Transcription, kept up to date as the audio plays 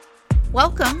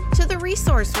Welcome to the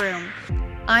Resource Room.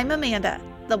 I'm Amanda,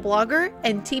 the blogger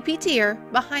and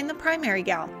TPTer behind the Primary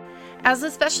Gal. As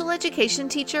a special education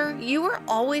teacher, you are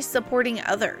always supporting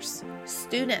others,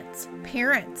 students,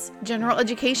 parents, general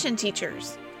education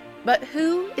teachers. But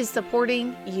who is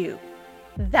supporting you?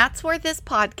 That's where this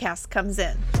podcast comes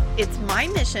in. It's my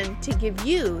mission to give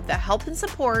you the help and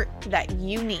support that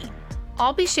you need.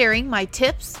 I'll be sharing my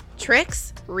tips,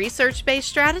 tricks, research-based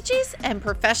strategies, and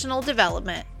professional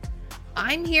development.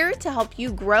 I'm here to help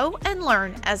you grow and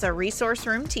learn as a resource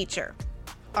room teacher.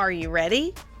 Are you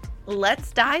ready?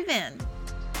 Let's dive in.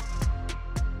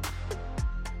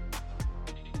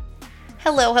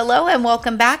 Hello, and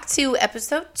welcome back to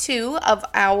episode 2 of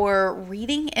our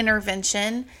reading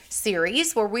intervention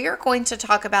series, where we are going to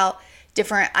talk about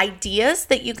different ideas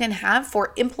that you can have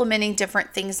for implementing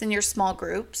different things in your small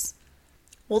groups.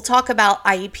 We'll talk about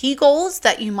IEP goals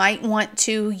that you might want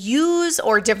to use,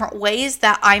 or different ways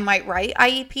that I might write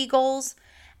IEP goals,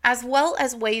 as well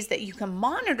as ways that you can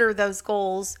monitor those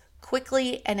goals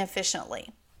quickly and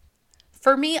efficiently.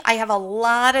 For me, I have a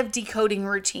lot of decoding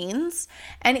routines,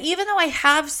 and even though I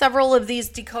have several of these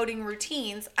decoding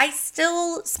routines, I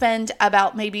still spend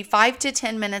about maybe 5 to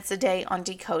 10 minutes a day on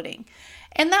decoding.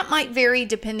 And that might vary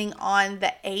depending on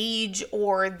the age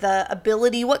or the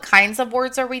ability. What kinds of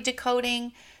words are we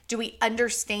decoding? Do we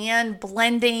understand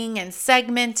blending and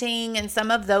segmenting and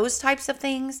some of those types of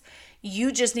things?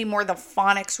 You just need more of the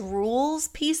phonics rules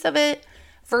piece of it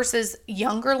versus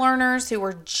younger learners who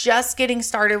are just getting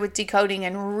started with decoding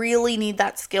and really need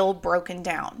that skill broken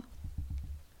down.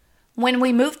 When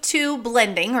we move to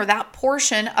blending, or that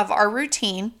portion of our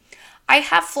routine, I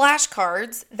have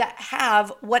flashcards that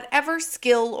have whatever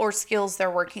skill or skills they're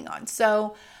working on.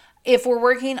 So if we're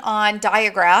working on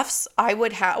diagraphs, I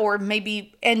would have, or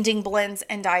maybe ending blends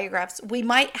and diagraphs, we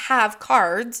might have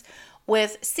cards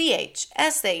with CH,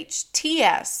 SH,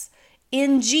 TS,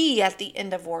 NG at the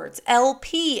end of words,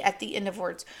 LP at the end of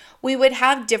words. We would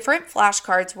have different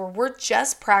flashcards where we're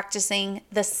just practicing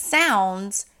the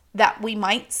sounds that we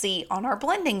might see on our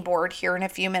blending board here in a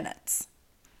few minutes.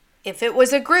 If it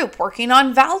was a group working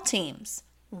on vowel teams,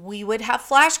 we would have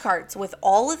flashcards with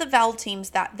all of the vowel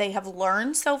teams that they have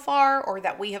learned so far or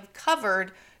that we have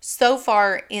covered so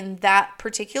far in that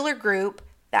particular group,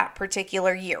 that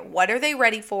particular year. What are they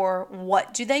ready for?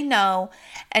 What do they know?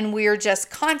 And we're just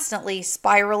constantly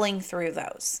spiraling through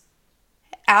those.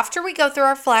 After we go through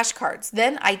our flashcards,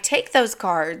 then I take those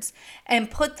cards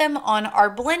and put them on our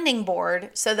blending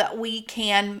board so that we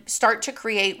can start to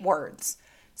create words.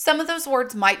 Some of those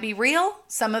words might be real,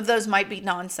 some of those might be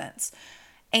nonsense.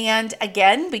 And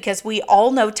again, because we all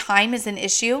know time is an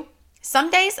issue, some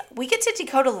days we get to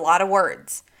decode a lot of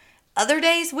words. Other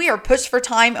days we are pushed for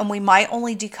time and we might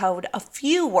only decode a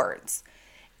few words.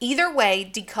 Either way,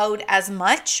 decode as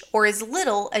much or as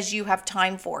little as you have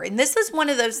time for. And this is one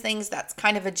of those things that's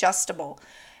kind of adjustable.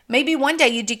 Maybe one day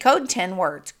you decode 10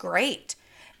 words, great.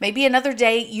 Maybe another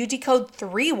day you decode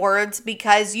 3 words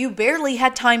because you barely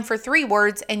had time for 3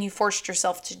 words and you forced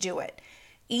yourself to do it.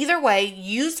 Either way,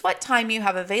 use what time you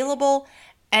have available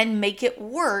and make it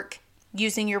work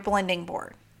using your blending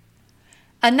board.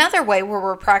 Another way where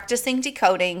we're practicing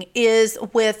decoding is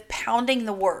with pounding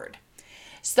the word.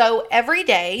 So every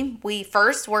day we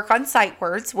first work on sight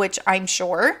words, which I'm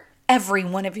sure every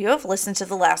one of you have listened to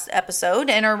the last episode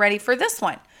and are ready for this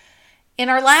one. In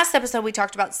our last episode, we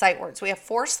talked about sight words. We have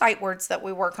 4 sight words that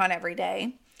we work on every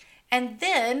day. And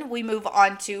then we move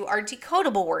on to our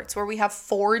decodable words, where we have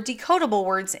 4 decodable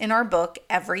words in our book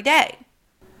every day.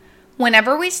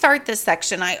 Whenever we start this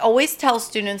section, I always tell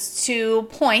students to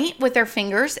point with their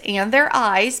fingers and their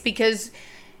eyes, because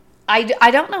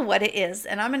I don't know what it is.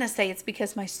 And I'm going to say it's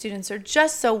because my students are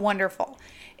just so wonderful.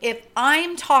 If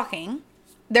I'm talking,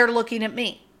 they're looking at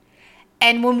me.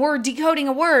 And when we're decoding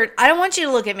a word, I don't want you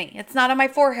to look at me. It's not on my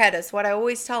forehead, is what I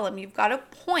always tell them. You've got to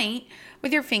point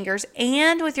with your fingers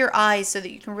and with your eyes so that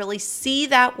you can really see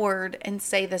that word and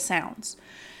say the sounds.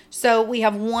 So we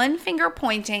have one finger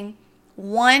pointing,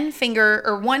 one finger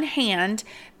or one hand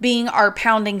being our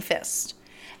pounding fist.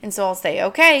 And so I'll say,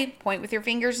 okay, point with your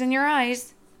fingers and your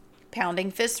eyes, pounding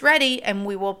fist ready, and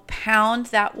we will pound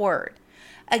that word.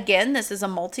 Again, this is a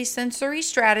multisensory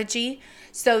strategy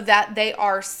so that they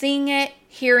are seeing it,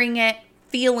 hearing it,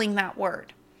 feeling that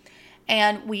word.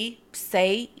 And we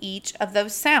say each of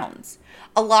those sounds.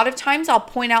 A lot of times I'll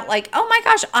point out like, oh my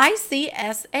gosh, I see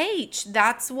SH.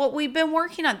 That's what we've been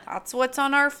working on. That's what's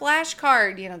on our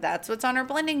flashcard. That's what's on our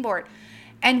blending board.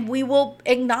 And we will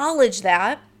acknowledge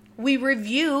that. We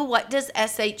review, what does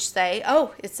SH say?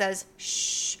 Oh, it says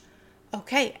shh.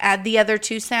 Okay, add the other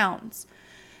 2 sounds.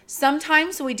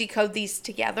 Sometimes we decode these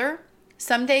together.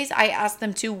 Some days I ask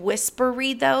them to whisper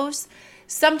read those.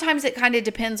 Sometimes it kind of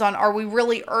depends on, are we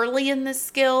really early in this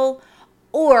skill,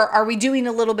 or are we doing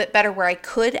a little bit better where I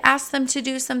could ask them to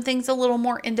do some things a little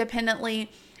more independently?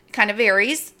 It kind of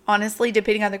varies, honestly,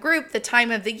 depending on the group, the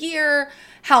time of the year,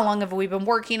 how long have we been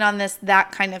working on this,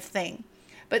 that kind of thing.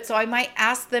 But so I might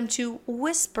ask them to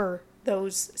whisper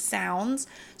those sounds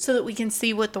so that we can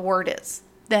see what the word is.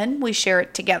 Then we share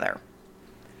it together.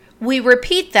 We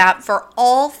repeat that for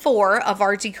all 4 of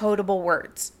our decodable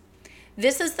words.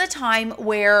 This is the time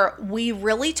where we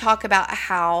really talk about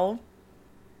how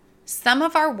some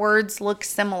of our words look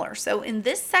similar. So in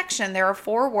this section, there are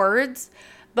 4 words,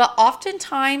 but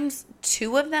oftentimes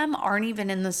 2 of them aren't even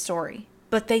in the story,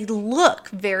 but they look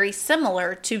very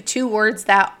similar to 2 words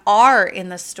that are in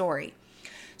the story.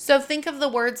 So think of the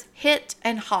words hit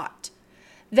and hot.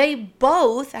 They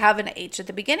both have an H at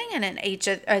the beginning and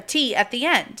a T at the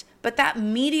end, but that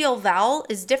medial vowel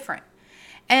is different.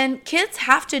 And kids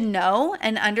have to know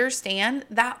and understand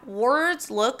that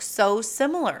words look so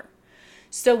similar.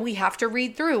 So we have to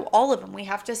read through all of them. We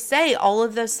have to say all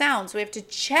of those sounds. We have to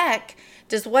check,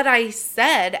 does what I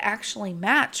said actually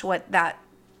match what that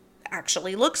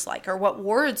actually looks like, or what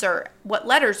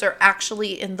letters are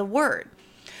actually in the word.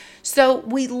 So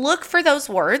we look for those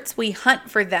words, we hunt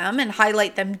for them and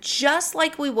highlight them just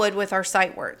like we would with our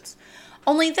sight words.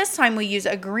 Only this time we use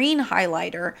a green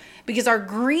highlighter because our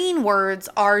green words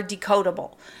are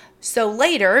decodable. So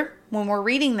later, when we're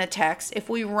reading the text, if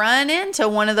we run into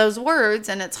one of those words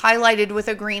and it's highlighted with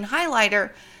a green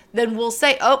highlighter, then we'll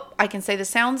say, oh, I can say the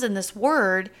sounds in this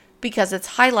word because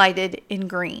it's highlighted in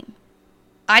green.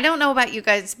 I don't know about you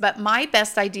guys, but my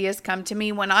best ideas come to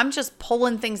me when I'm just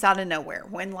pulling things out of nowhere,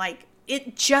 when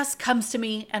it just comes to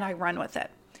me and I run with it.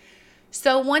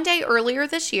 So one day earlier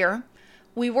this year,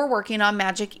 we were working on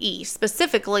Magic E,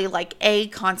 specifically like A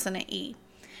consonant E.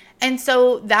 And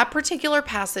so that particular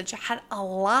passage had a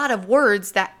lot of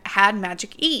words that had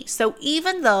Magic E. So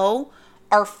even though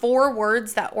our 4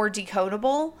 words that were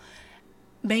decodable,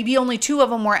 maybe only 2 of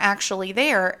them were actually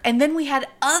there. And then we had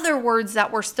other words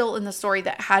that were still in the story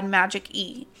that had Magic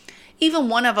E. Even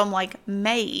one of them, like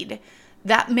made,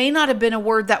 that may not have been a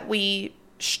word that we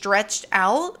stretched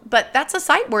out, but that's a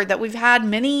sight word that we've had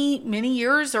many, many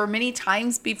years or many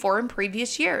times before in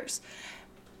previous years.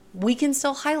 We can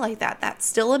still highlight that. That's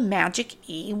still a Magic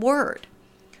E word.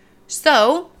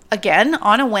 So again,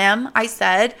 on a whim, I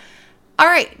said, all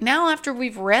right, now after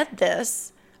we've read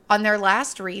this, on their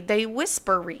last read, they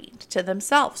whisper read to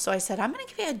themselves. So I said, I'm going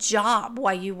to give you a job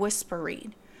while you whisper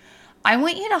read. I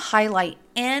want you to highlight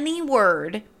any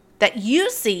word that you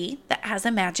see that has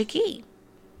a Magic E.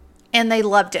 And they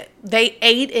loved it. They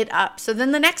ate it up. So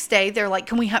then the next day, they're like,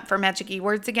 can we hunt for Magic E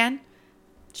words again?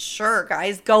 Sure,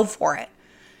 guys, go for it.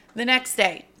 The next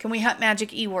day, can we hunt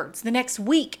Magic E words? The next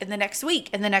week, and the next week,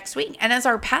 and the next week. And as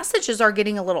our passages are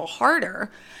getting a little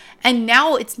harder, and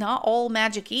now it's not all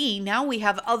Magic E, now we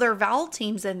have other vowel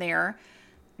teams in there,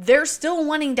 they're still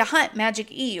wanting to hunt Magic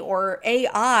E or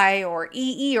AI or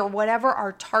EE or whatever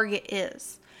our target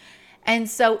is. And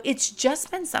so it's just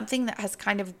been something that has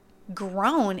kind of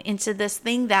grown into this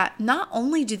thing that not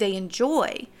only do they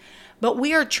enjoy, but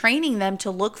we are training them to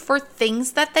look for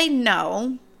things that they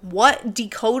know. What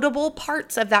decodable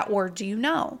parts of that word do you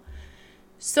know?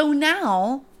 So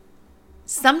now,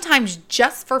 sometimes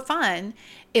just for fun,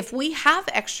 if we have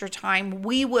extra time,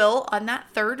 we will, on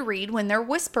that 3rd read, when they're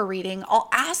whisper reading, I'll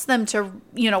ask them to,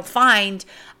 find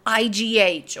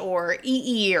IGH or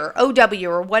EE or OW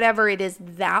or whatever it is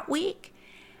that week.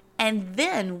 And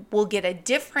then we'll get a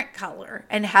different color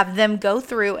and have them go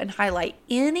through and highlight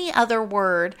any other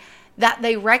word that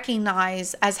they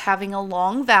recognize as having a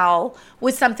long vowel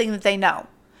with something that they know.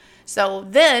 So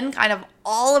then kind of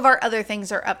all of our other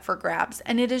things are up for grabs.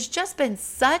 And it has just been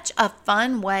such a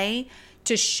fun way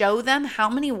to show them how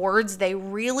many words they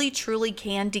really truly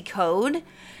can decode.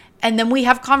 And then we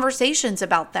have conversations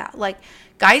about that. Like,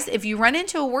 guys, if you run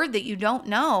into a word that you don't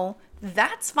know,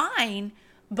 that's fine.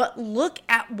 But look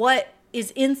at what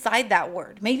is inside that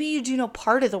word. Maybe you do know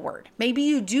part of the word. Maybe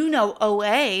you do know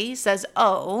OA says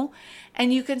O,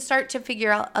 and you can start to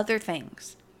figure out other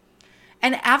things.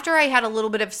 And after I had a little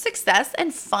bit of success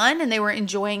and fun and they were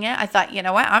enjoying it, I thought, you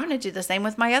know what, I'm going to do the same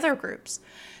with my other groups.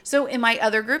 So in my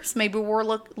other groups, maybe we're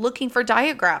looking for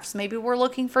diagraphs. Maybe we're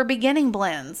looking for beginning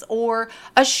blends or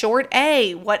a short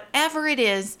A, whatever it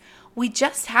is, we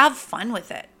just have fun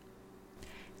with it.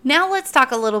 Now let's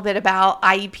talk a little bit about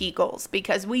IEP goals,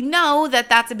 because we know that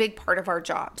that's a big part of our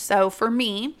job. So for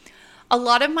me, a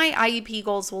lot of my IEP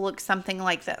goals will look something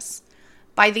like this.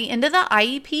 By the end of the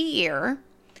IEP year,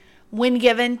 when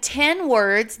given 10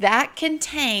 words that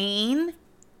contain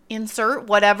insert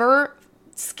whatever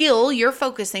skill you're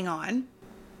focusing on,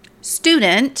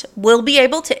 student will be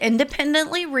able to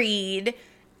independently read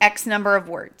X number of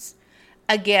words.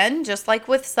 Again, just like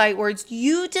with sight words,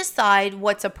 you decide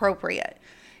what's appropriate.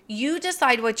 You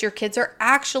decide what your kids are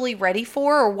actually ready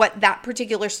for, or what that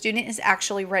particular student is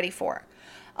actually ready for.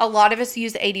 A lot of us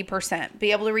use 80%,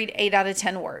 be able to read 8 out of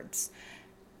 10 words.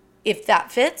 If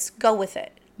that fits, go with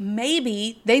it.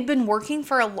 Maybe they've been working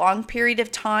for a long period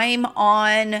of time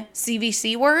on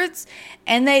CVC words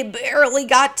and they barely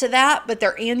got to that, but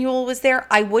their annual was there.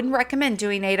 I wouldn't recommend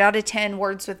doing 8 out of 10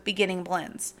 words with beginning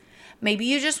blends. Maybe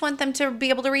you just want them to be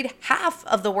able to read half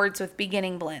of the words with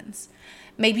beginning blends.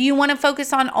 Maybe you want to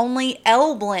focus on only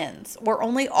L blends or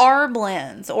only R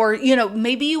blends, or,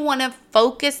 maybe you want to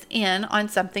focus in on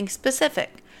something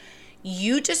specific.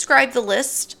 You describe the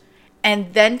list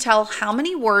and then tell how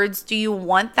many words do you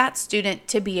want that student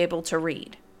to be able to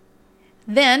read.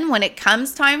 Then when it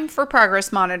comes time for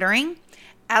progress monitoring,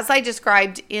 as I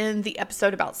described in the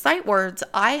episode about sight words,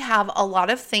 I have a lot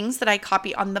of things that I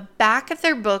copy on the back of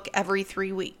their book every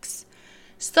 3 weeks.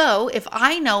 So if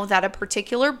I know that a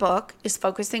particular book is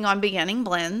focusing on beginning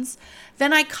blends,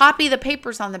 then I copy the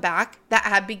papers on the back that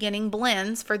have beginning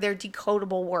blends for their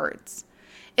decodable words.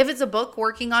 If it's a book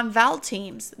working on vowel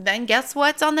teams, then guess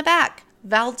what's on the back?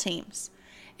 Vowel teams.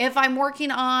 If I'm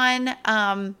working on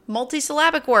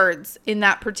multisyllabic words in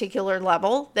that particular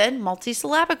level, then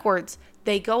multisyllabic words.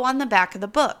 They go on the back of the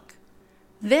book.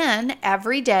 Then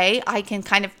every day I can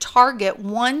kind of target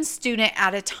one student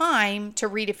at a time to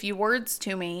read a few words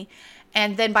to me.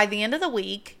 And then by the end of the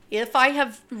week, if I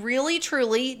have really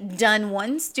truly done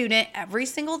one student every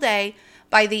single day,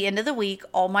 by the end of the week,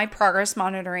 all my progress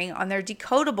monitoring on their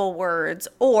decodable words,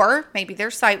 or maybe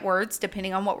their sight words,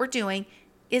 depending on what we're doing,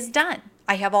 is done.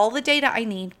 I have all the data I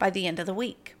need by the end of the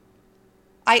week.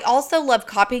 I also love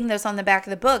copying those on the back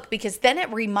of the book because then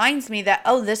it reminds me that,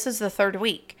 this is the 3rd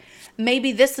week.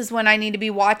 Maybe this is when I need to be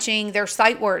watching their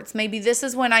sight words. Maybe this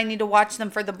is when I need to watch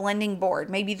them for the blending board.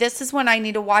 Maybe this is when I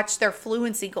need to watch their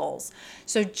fluency goals.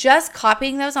 So just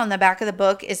copying those on the back of the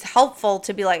book is helpful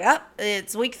to be like,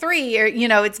 it's week 3, or,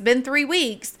 it's been 3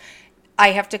 weeks.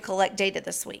 I have to collect data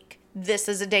this week. This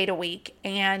is a data week,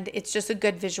 and it's just a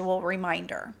good visual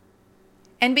reminder.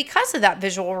 And because of that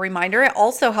visual reminder, it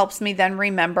also helps me then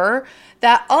remember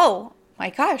that, oh my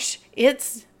gosh,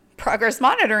 it's progress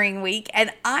monitoring week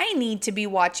and I need to be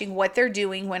watching what they're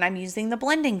doing when I'm using the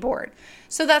blending board.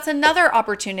 So that's another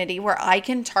opportunity where I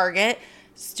can target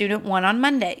student 1 on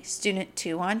Monday, student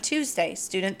 2 on Tuesday,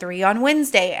 student 3 on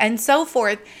Wednesday, and so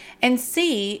forth, and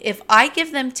see if I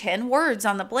give them 10 words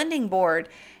on the blending board,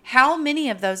 how many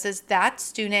of those is that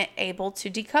student able to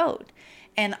decode?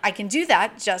 And I can do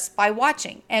that just by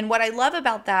watching. And what I love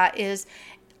about that is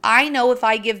I know if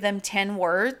I give them 10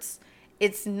 words,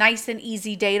 it's nice and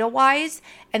easy data-wise.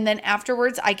 And then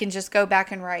afterwards, I can just go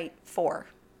back and write 4,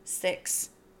 6,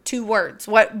 2 words.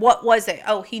 What was it?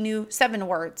 Oh, he knew 7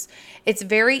 words. It's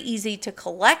very easy to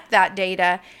collect that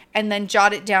data and then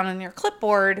jot it down on your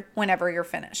clipboard whenever you're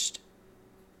finished.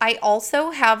 I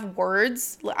also have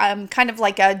words, kind of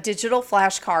like a digital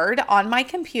flashcard on my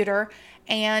computer,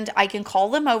 and I can call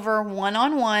them over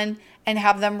one-on-one and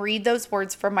have them read those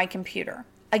words from my computer.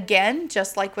 Again,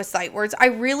 just like with sight words, I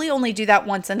really only do that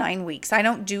once in 9 weeks. I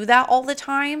don't do that all the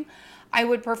time. I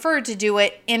would prefer to do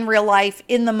it in real life,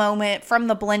 in the moment, from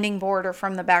the blending board or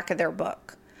from the back of their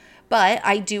book. But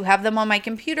I do have them on my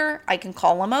computer. I can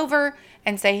call them over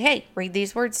and say, hey, read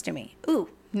these words to me. Ooh,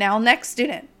 now next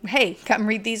student. Hey, come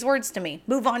read these words to me.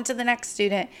 Move on to the next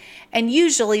student. And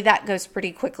usually that goes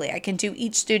pretty quickly. I can do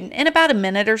each student in about a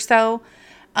minute or so,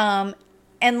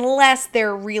 unless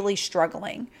they're really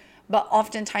struggling. But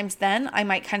oftentimes then I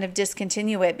might kind of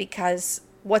discontinue it because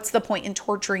what's the point in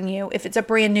torturing you if it's a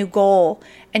brand new goal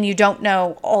and you don't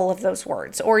know all of those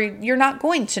words, or you're not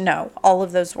going to know all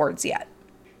of those words yet.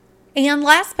 And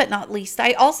last but not least,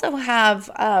 I also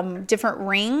have different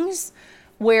rings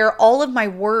where all of my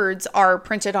words are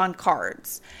printed on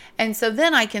cards. And so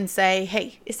then I can say,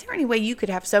 hey, is there any way you could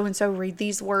have so-and-so read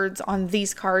these words on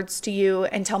these cards to you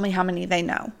and tell me how many they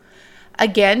know?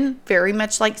 Again, very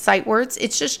much like sight words,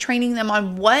 it's just training them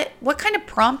on what kind of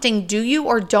prompting do you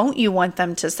or don't you want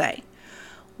them to say?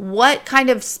 What kind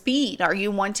of speed are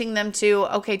you wanting them to?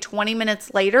 Okay, 20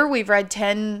 minutes later, we've read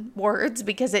 10 words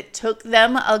because it took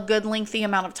them a good lengthy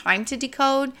amount of time to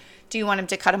decode. Do you want them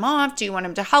to cut them off? Do you want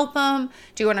them to help them?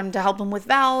 Do you want them to help them with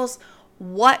vowels?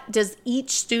 What does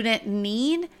each student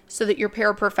need so that your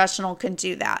paraprofessional can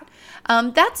do that?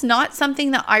 That's not something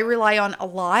that I rely on a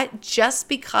lot just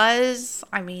because,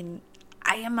 I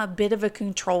am a bit of a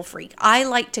control freak. I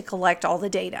like to collect all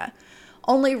the data.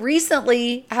 Only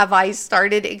recently have I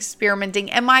started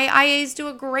experimenting, and my IAs do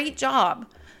a great job.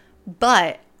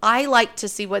 But I like to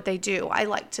see what they do. I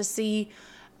like to see,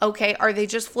 okay, are they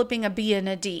just flipping a B and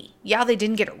a D? Yeah, they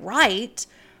didn't get it right,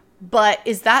 but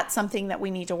is that something that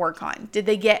we need to work on? Did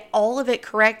they get all of it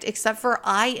correct except for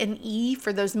I and E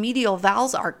for those medial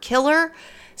vowels are killer,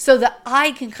 so that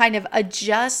I can kind of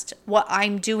adjust what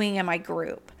I'm doing in my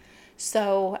group.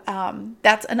 So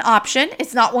that's an option.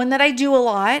 It's not one that I do a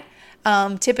lot.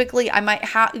 Typically, I might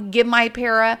give my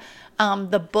para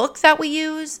the book that we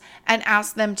use and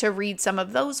ask them to read some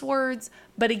of those words.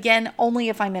 But again, only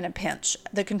if I'm in a pinch.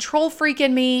 The control freak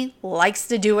in me likes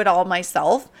to do it all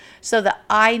myself so that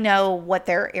I know what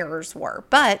their errors were.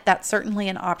 But that's certainly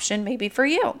an option maybe for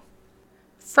you.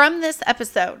 From this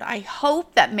episode, I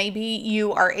hope that maybe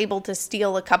you are able to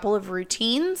steal a couple of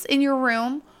routines in your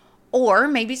room, or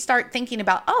maybe start thinking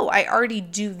about, oh, I already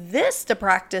do this to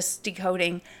practice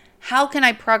decoding. How can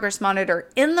I progress monitor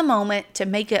in the moment to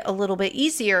make it a little bit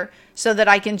easier so that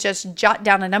I can just jot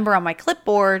down a number on my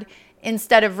clipboard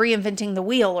instead of reinventing the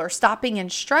wheel or stopping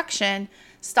instruction,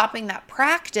 stopping that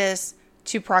practice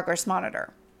to progress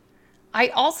monitor? I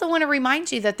also want to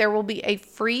remind you that there will be a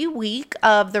free week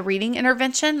of the reading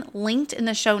intervention linked in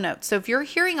the show notes. So if you're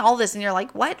hearing all this and you're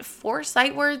like, what? 4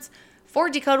 sight words, 4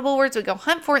 decodable words, we go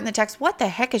hunt for it in the text. What the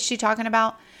heck is she talking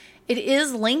about? It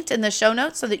is linked in the show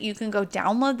notes so that you can go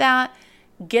download that,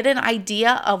 get an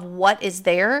idea of what is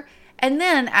there. And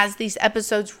then as these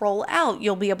episodes roll out,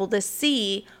 you'll be able to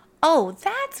see, oh,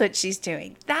 that's what she's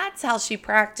doing. That's how she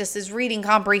practices reading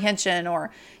comprehension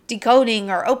or decoding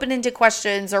or open-ended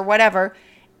questions or whatever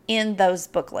in those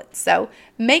booklets. So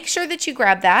make sure that you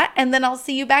grab that, and then I'll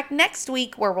see you back next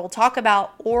week where we'll talk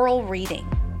about oral reading.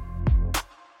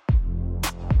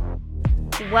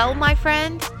 Well, my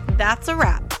friend, that's a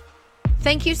wrap.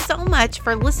 Thank you so much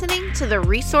for listening to the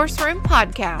Resource Room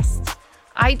podcast.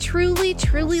 I truly,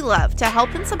 truly love to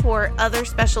help and support other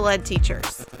special ed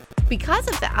teachers. Because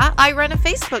of that, I run a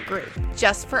Facebook group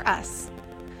just for us.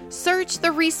 Search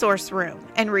the Resource Room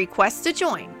and request to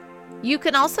join. You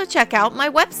can also check out my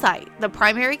website,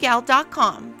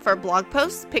 theprimarygal.com, for blog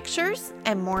posts, pictures,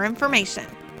 and more information.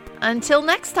 Until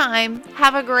next time,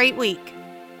 have a great week.